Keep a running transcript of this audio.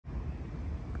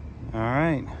All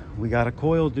right, we got a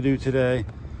coil to do today.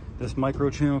 This micro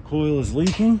channel coil is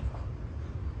leaking,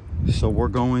 so we're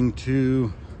going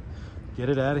to get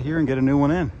it out of here and get a new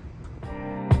one in.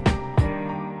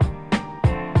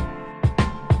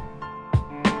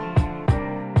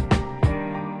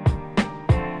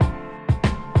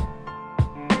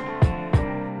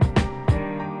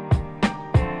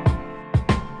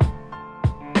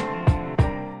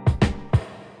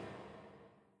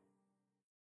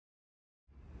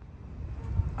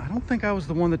 I don't think I was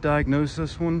the one that diagnosed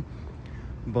this one,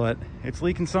 but it's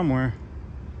leaking somewhere,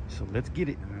 so let's get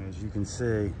it. As you can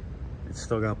see, it's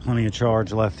still got plenty of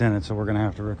charge left in it, so we're gonna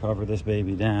have to recover this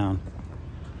baby down.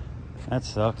 That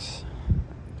sucks.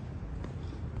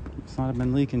 It's not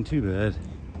been leaking too bad.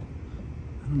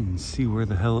 I don't even see where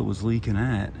the hell it was leaking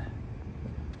at.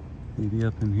 Maybe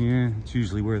up in here. It's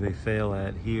usually where they fail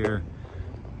at. Here.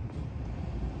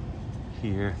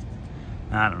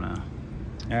 I don't know.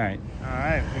 All right,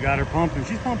 we got her pumping.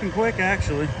 She's pumping quick,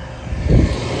 actually.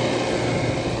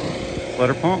 Let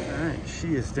her pump. All right,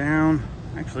 she is down,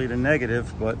 actually to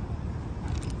negative, but I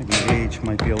think the gauge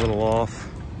might be a little off.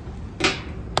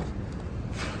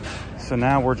 So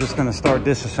now we're just gonna start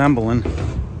disassembling.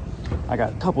 I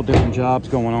got a couple different jobs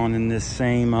going on in this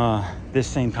same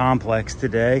complex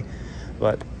today,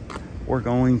 but we're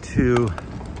going to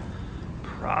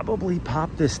probably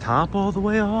pop this top all the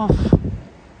way off.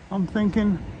 I'm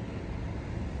thinking,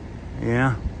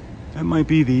 yeah, that might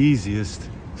be the easiest.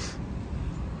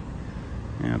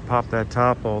 Yeah, pop that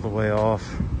top all the way off.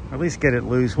 At least get it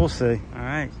loose, we'll see. All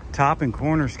right, top and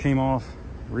corners came off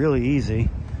really easy.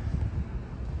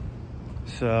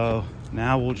 So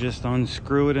now we'll just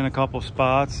unscrew it in a couple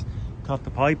spots, cut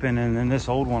the pipe in, and then this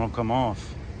old one will come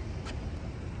off.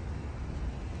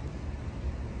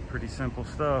 Pretty simple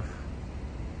stuff.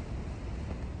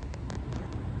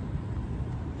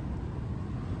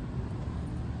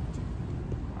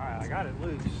 I got it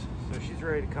loose, so she's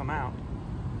ready to come out.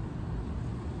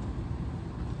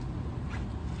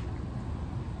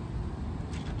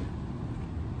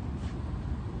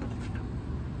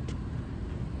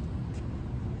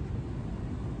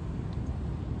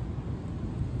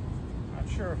 Not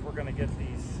sure if we're going to get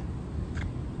these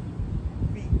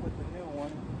feet with the new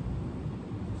one.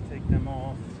 Just take them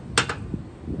off.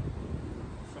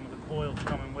 Some of the coils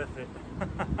coming with it.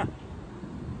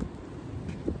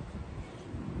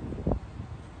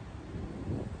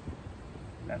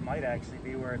 That might actually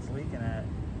be where it's leaking at.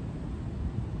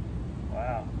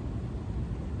 Wow.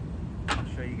 I'll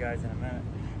show you guys in a minute.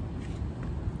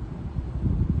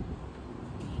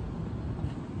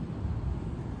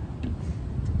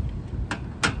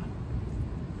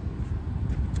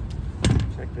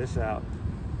 Check this out.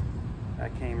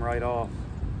 That came right off.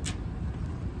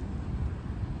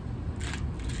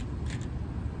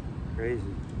 Crazy.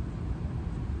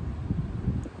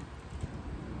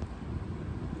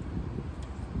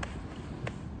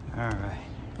 All right,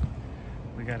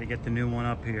 we got to get the new one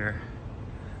up here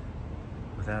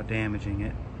without damaging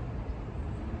it.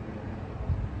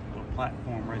 Little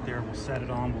platform right there, we'll set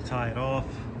it on, we'll tie it off,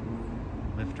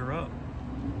 lift her up.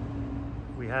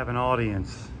 We have an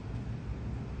audience.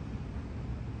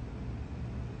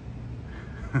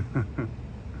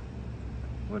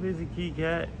 What is it, Key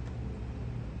Cat?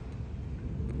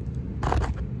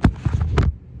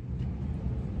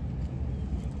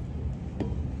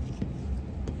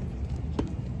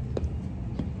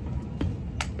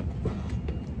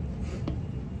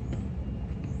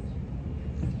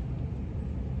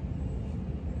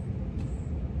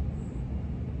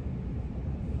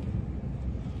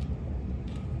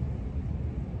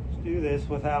 Do this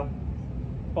without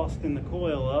busting the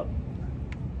coil up.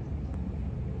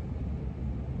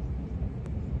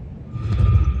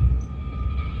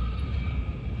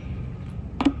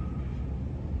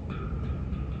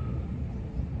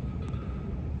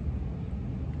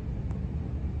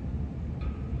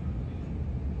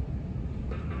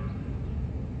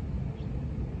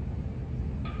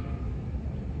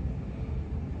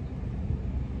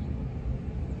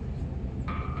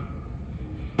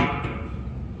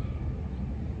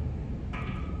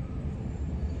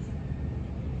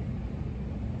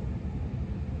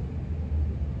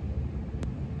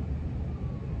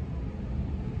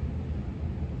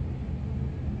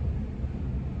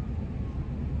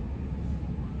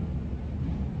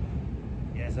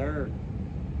 Yes, sir.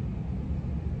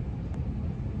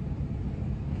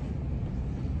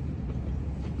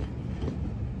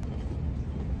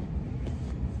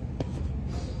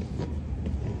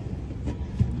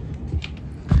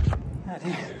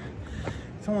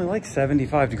 It's only like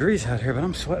 75 degrees out here, but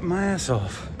I'm sweating my ass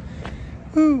off.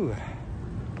 Whew.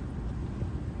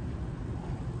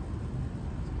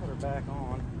 back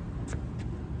on.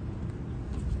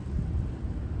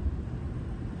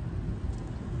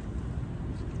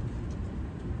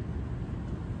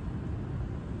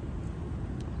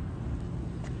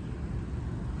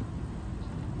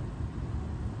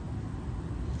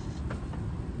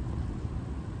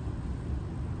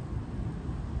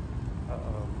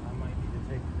 Uh-oh, I might need to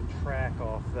take the track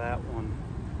off that one.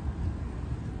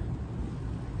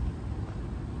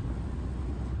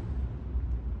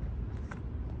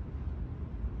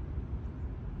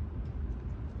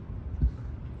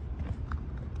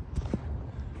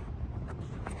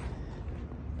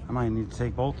 I might need to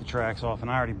take both the tracks off,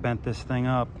 and I already bent this thing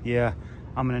up. Yeah,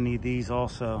 I'm gonna need these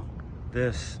also.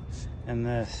 This and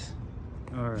this.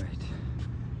 All right,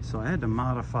 so I had to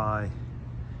modify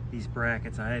these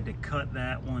brackets. I had to cut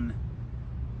that one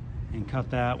and cut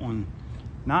that one.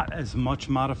 Not as much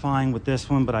modifying with this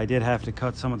one, but I did have to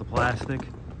cut some of the plastic.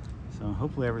 So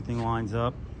hopefully everything lines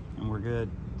up and we're good.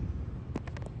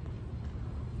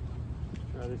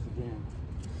 Try this again.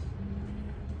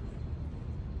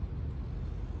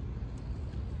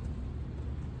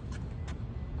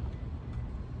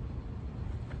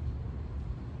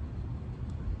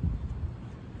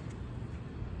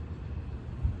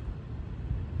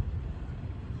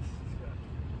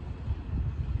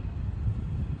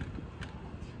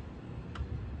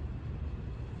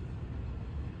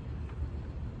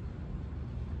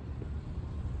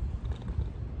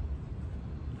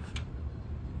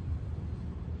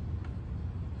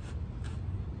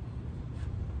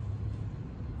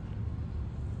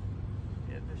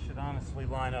 Should honestly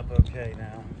line up okay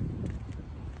now.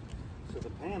 So the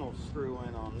panels screw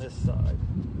in on this side.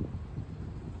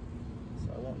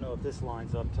 So I won't know if this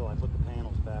lines up till I put the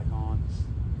panels back on.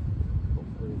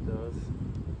 Hopefully it does.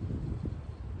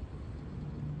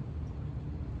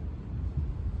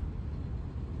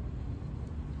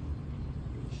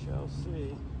 We shall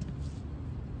see.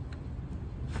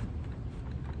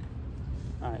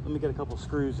 All right, let me get a couple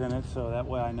screws in it so that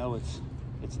way I know it's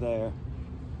there.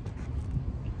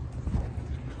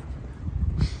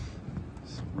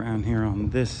 Around here on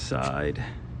this side,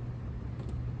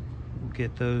 we'll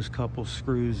get those couple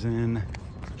screws in.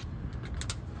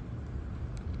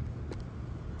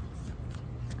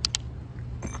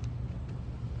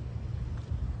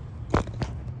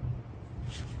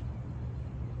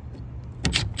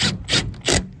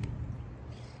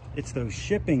 It's those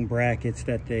shipping brackets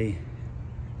that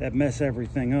mess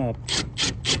everything up.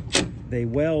 They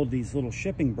weld these little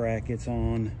shipping brackets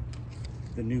on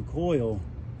the new coil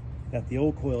that the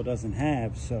old coil doesn't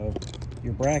have, so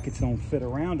your brackets don't fit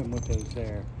around them with those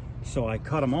there. So I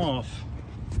cut them off,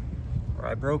 or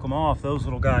I broke them off. Those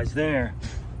little guys there,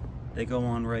 they go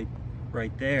on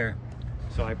right there.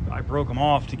 So I broke them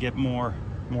off to get more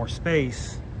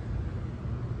space.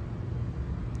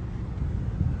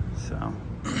 So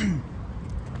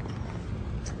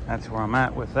that's where I'm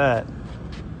at with that.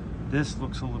 This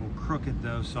looks a little crooked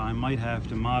though, so I might have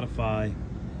to modify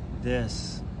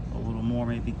this a little more,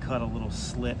 maybe cut a little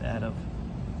slit out of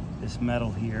this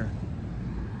metal here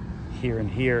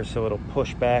and here, so it'll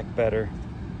push back better,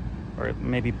 or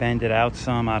maybe bend it out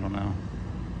some. I don't know.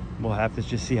 We'll have to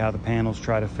just see how the panels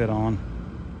try to fit on.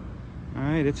 All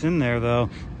right, it's in there though.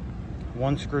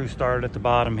 One screw started at the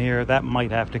bottom here. That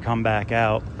might have to come back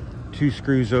out. Two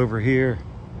screws over here.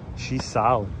 She's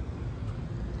solid.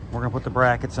 We're gonna put the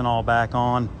brackets and all back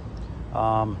on.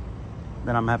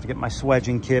 Then I'm gonna have to get my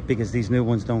swedging kit because these new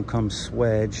ones don't come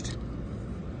swedged.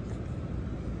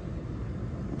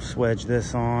 Swedge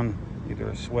this on, either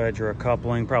a swedge or a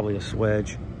coupling, probably a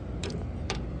swedge.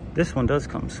 This one does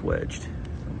come swedged.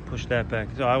 Push that back.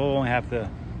 So I will only have to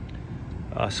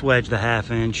swedge the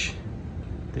 1/2 inch.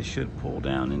 This should pull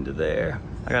down into there.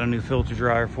 I got a new filter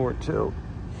dryer for it too.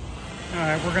 All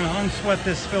right, we're gonna unsweat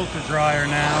this filter dryer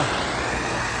now.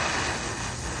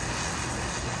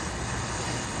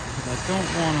 I don't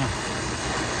want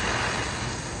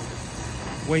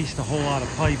to waste a whole lot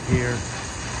of pipe here.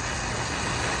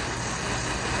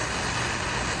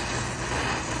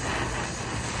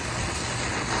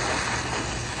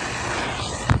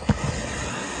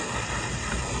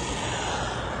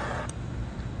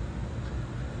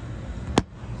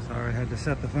 Sorry, I had to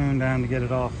set the phone down to get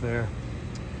it off there.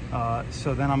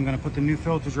 So then I'm going to put the new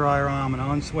filter dryer on. I'm going to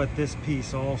unsweat this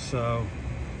piece also.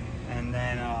 And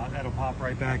then that'll pop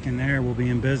right back in there. We'll be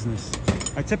in business.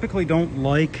 I typically don't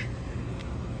like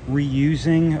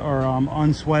reusing or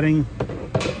unsweating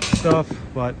stuff,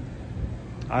 but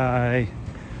I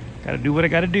gotta do what I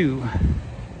gotta do.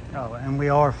 Oh, and we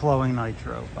are flowing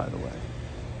nitro, by the way,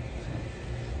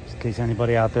 just in case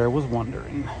anybody out there was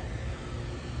wondering.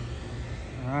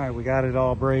 All right, we got it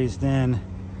all brazed in.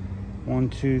 1,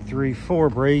 2, 3, 4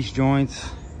 brace joints.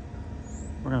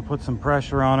 We're gonna put some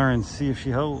pressure on her and see if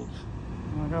she holds.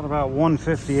 I got about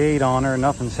 158 on her,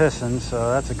 nothing's hissing,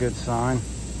 so that's a good sign.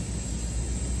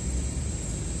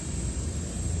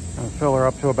 Gonna fill her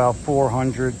up to about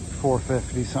 400,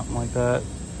 450, something like that.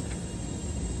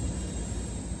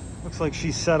 Looks like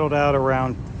she's settled out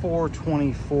around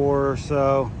 424 or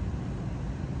so.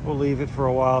 We'll leave it for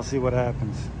a while, see what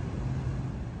happens.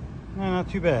 Not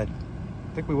too bad.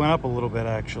 I think we went up a little bit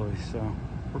actually, so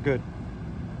we're good.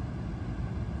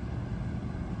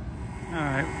 All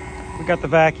right, we got the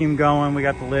vacuum going, we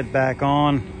got the lid back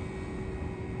on.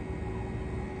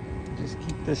 Just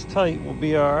keep this tight, we'll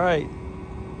be all right.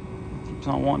 Keeps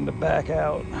on wanting to back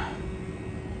out.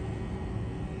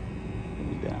 We'll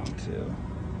be down to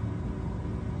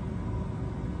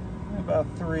about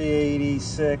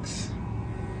 386.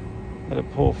 Let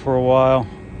it pull for a while.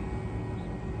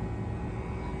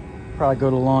 Probably go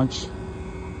to lunch.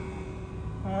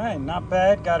 All right, not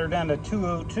bad. Got her down to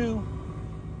 202.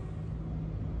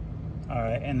 All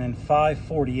right, and then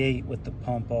 548 with the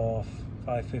pump off,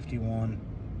 551.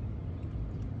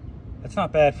 That's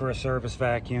not bad for a service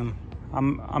vacuum.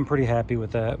 I'm pretty happy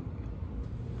with that.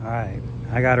 All right,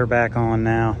 I got her back on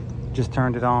now. Just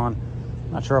turned it on.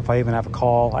 Not sure if I even have a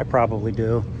call. I probably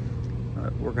do.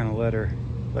 But we're gonna let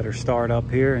her start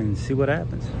up here and see what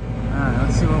happens. All right,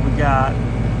 let's see what we got.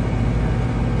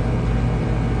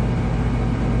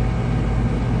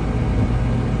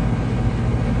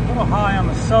 A little high on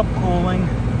the subcooling,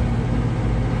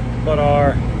 but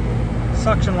our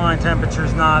suction line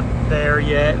temperature's not there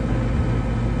yet.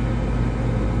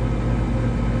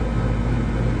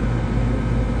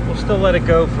 We'll still let it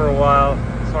go for a while.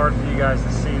 It's hard for you guys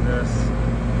to see this.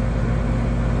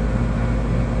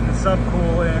 The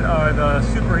subcooling, the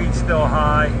superheat's still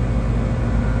high.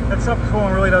 That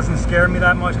subcooling really doesn't scare me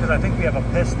that much because I think we have a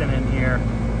piston in here.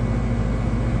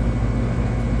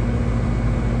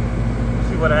 We'll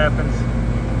see what happens.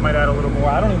 Might add a little more.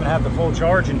 I don't even have the full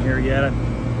charge in here yet.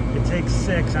 It takes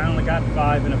 6. I only got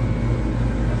 5 and a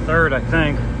third, I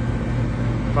think.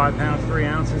 5 pounds, 3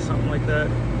 ounces, something like that.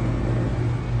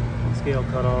 Scale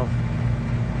cut off.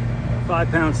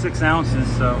 5 pounds, 6 ounces,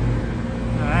 so. All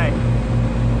right,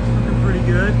 looking pretty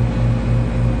good.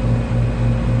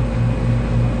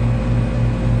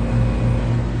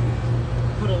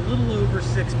 Put a little over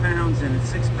 6 pounds in it.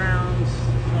 6 pounds,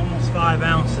 almost 5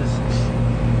 ounces.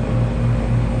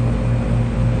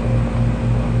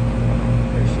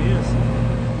 There she is.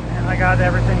 And I got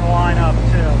everything lined up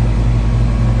too.